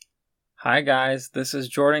Hi guys, this is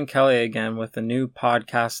Jordan Kelly again with a new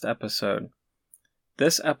podcast episode.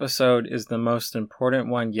 This episode is the most important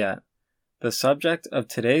one yet. The subject of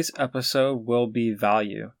today's episode will be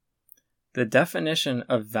value. The definition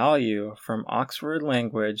of value from Oxford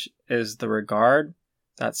Language is the regard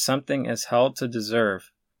that something is held to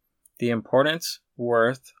deserve, the importance,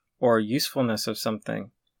 worth, or usefulness of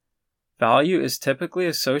something. Value is typically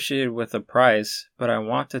associated with a price, but I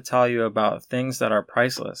want to tell you about things that are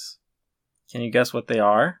priceless. Can you guess what they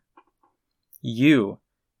are? You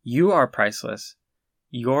are priceless.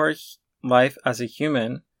 Your life as a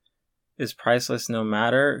human is priceless no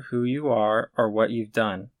matter who you are or what you've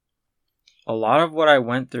done. A lot of what I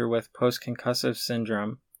went through with post-concussive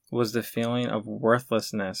syndrome was the feeling of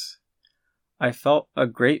worthlessness. I felt a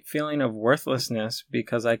great feeling of worthlessness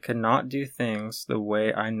because I could not do things the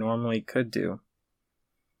way I normally could do.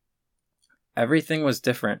 Everything was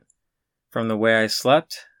different, from the way I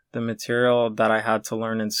slept, the material that I had to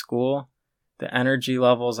learn in school, the energy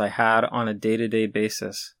levels I had on a day-to-day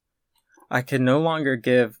basis. I could no longer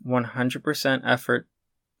give 100% effort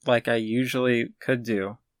like I usually could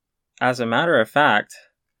do. As a matter of fact,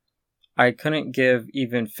 I couldn't give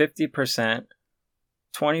even 50%,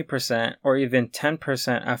 20%, or even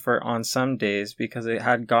 10% effort on some days because it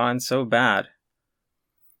had gone so bad.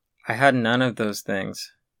 I had none of those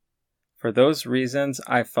things. For those reasons,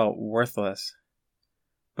 I felt worthless.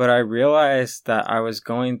 But I realized that I was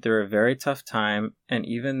going through a very tough time, and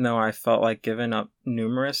even though I felt like giving up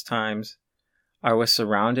numerous times, I was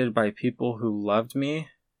surrounded by people who loved me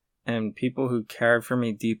and people who cared for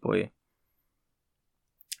me deeply.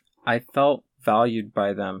 I felt valued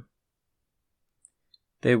by them.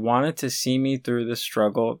 They wanted to see me through the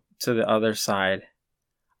struggle to the other side.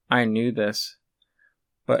 I knew this.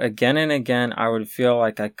 But again and again, I would feel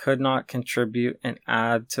like I could not contribute and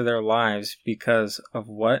add to their lives because of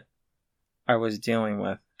what I was dealing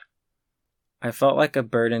with. I felt like a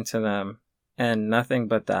burden to them, and nothing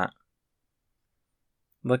but that.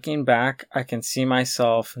 Looking back, I can see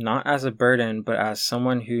myself not as a burden, but as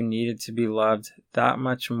someone who needed to be loved that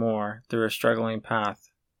much more through a struggling path.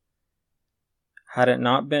 Had it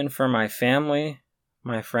not been for my family,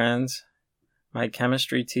 my friends, my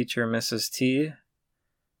chemistry teacher, Mrs. T,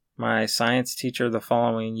 my science teacher the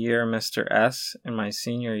following year, Mr. S, in my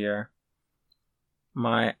senior year,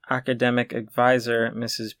 my academic advisor,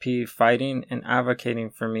 Mrs. P, fighting and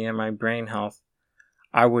advocating for me and my brain health,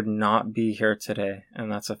 I would not be here today,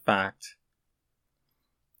 and that's a fact.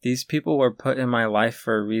 These people were put in my life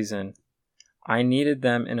for a reason. I needed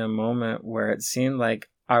them in a moment where it seemed like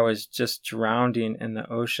I was just drowning in the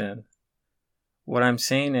ocean. What I'm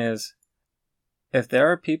saying is, if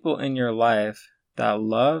there are people in your life that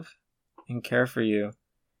love and care for you,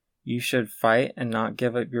 you should fight and not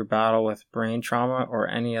give up your battle with brain trauma or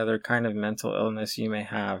any other kind of mental illness you may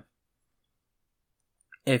have.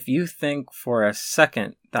 If you think for a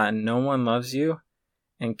second that no one loves you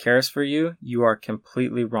and cares for you, you are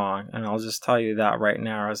completely wrong, and I'll just tell you that right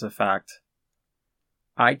now as a fact.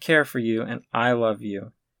 I care for you and I love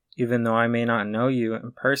you, even though I may not know you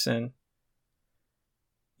in person.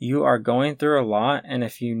 You are going through a lot, and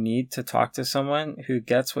if you need to talk to someone who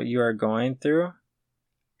gets what you are going through,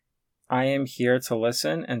 I am here to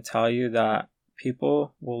listen and tell you that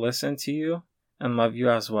people will listen to you and love you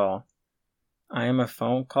as well. I am a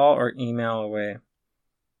phone call or email away.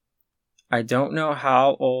 I don't know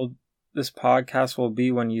how old this podcast will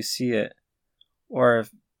be when you see it, or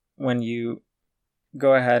when you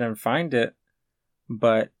go ahead and find it,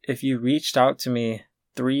 but if you reached out to me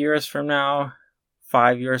 3 years from now,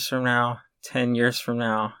 5 years from now, 10 years from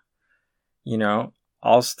now,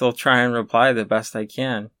 I'll still try and reply the best I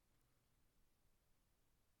can.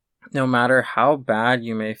 No matter how bad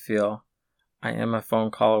you may feel, I am a phone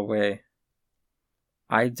call away.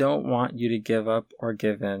 I don't want you to give up or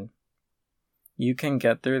give in. You can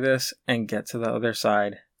get through this and get to the other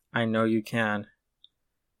side. I know you can.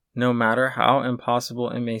 No matter how impossible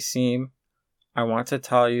it may seem, I want to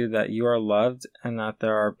tell you that you are loved and that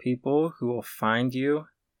there are people who will find you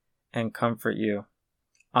and comfort you.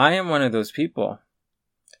 I am one of those people.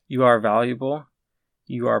 You are valuable.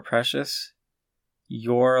 You are precious.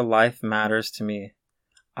 Your life matters to me.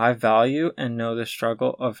 I value and know the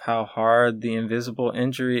struggle of how hard the invisible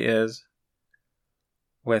injury is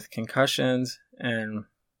with concussions and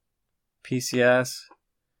PCS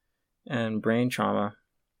and brain trauma.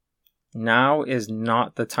 Now is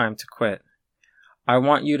not the time to quit. I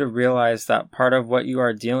want you to realize that part of what you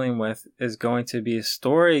are dealing with is going to be a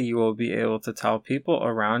story you will be able to tell people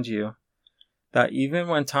around you. That even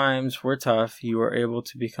when times were tough, you were able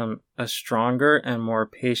to become a stronger and more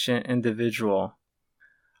patient individual.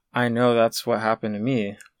 I know that's what happened to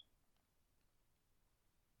me.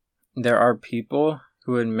 There are people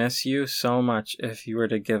who would miss you so much if you were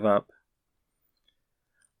to give up.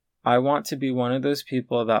 I want to be one of those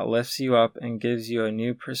people that lifts you up and gives you a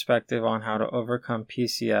new perspective on how to overcome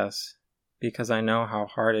PCS, because I know how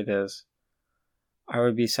hard it is. I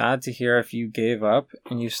would be sad to hear if you gave up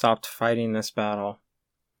and you stopped fighting this battle.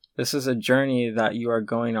 This is a journey that you are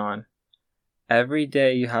going on. Every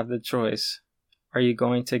day you have the choice. Are you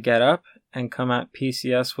going to get up and come at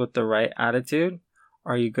PCS with the right attitude?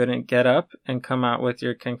 Are you going to get up and come out with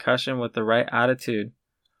your concussion with the right attitude?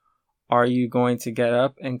 Are you going to get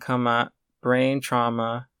up and come at brain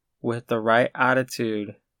trauma with the right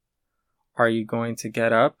attitude? Are you going to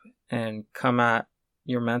get up and come at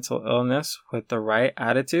your mental illness with the right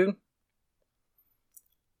attitude?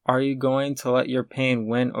 Are you going to let your pain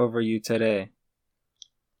win over you today?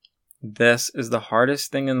 This is the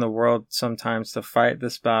hardest thing in the world sometimes, to fight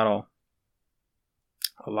this battle.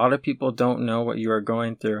 A lot of people don't know what you are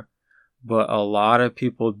going through, but a lot of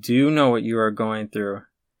people do know what you are going through.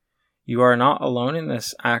 You are not alone in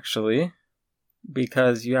this, actually,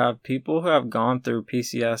 because you have people who have gone through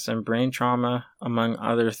PCS and brain trauma, among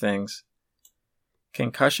other things.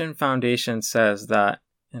 Concussion Foundation says that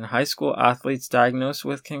in high school athletes diagnosed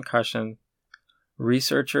with concussion,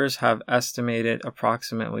 researchers have estimated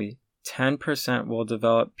approximately 10% will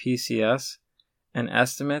develop PCS, and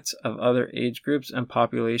estimates of other age groups and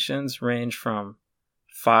populations range from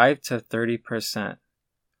 5 to 30%,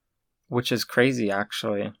 which is crazy,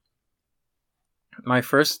 actually. My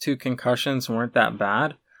first 2 concussions weren't that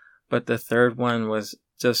bad, but the third one was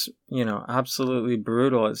just, absolutely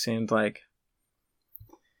brutal, it seemed like.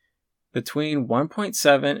 Between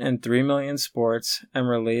 1.7 and 3 million sports and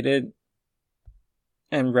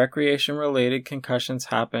recreation-related concussions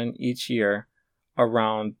happen each year.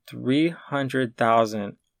 Around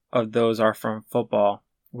 300,000 of those are from football,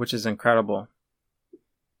 which is incredible.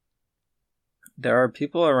 There are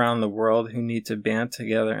people around the world who need to band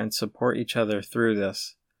together and support each other through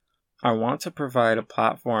this. I want to provide a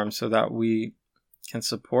platform so that we can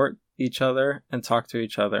support each other and talk to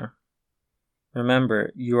each other.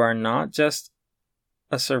 Remember, you are not just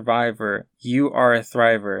a survivor, you are a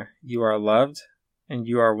thriver. You are loved and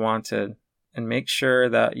you are wanted. And make sure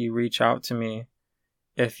that you reach out to me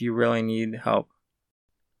if you really need help.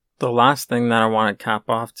 The last thing that I want to cap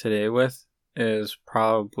off today with is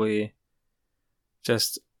probably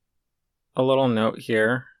just a little note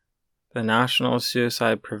here. The National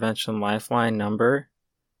Suicide Prevention Lifeline number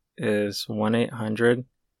is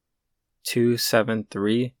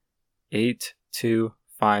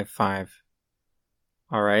 1-800-273-8255.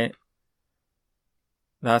 All right.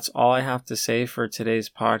 That's all I have to say for today's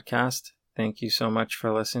podcast. Thank you so much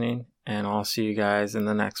for listening, and I'll see you guys in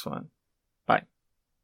the next one.